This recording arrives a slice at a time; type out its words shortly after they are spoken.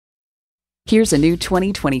Here's a new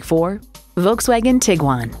 2024 Volkswagen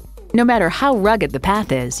Tiguan. No matter how rugged the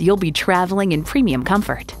path is, you'll be traveling in premium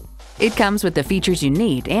comfort. It comes with the features you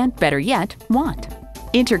need and, better yet, want.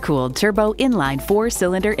 Intercooled turbo inline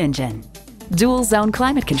 4-cylinder engine, dual-zone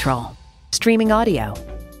climate control, streaming audio,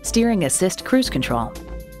 steering assist cruise control,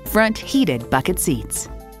 front heated bucket seats,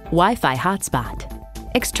 Wi-Fi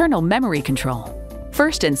hotspot, external memory control,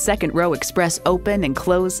 first and second row express open and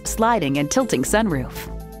close sliding and tilting sunroof,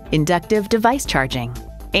 inductive device charging,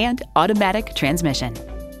 and automatic transmission.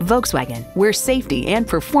 Volkswagen, where safety and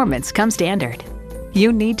performance come standard.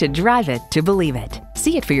 You need to drive it to believe it.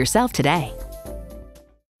 See it for yourself today.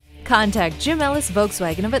 Contact IJim Ellis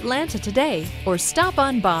Volkswagen of Atlanta today or stop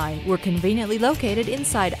on by. We're conveniently located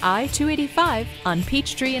inside I-285 on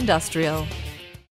Peachtree Industrial.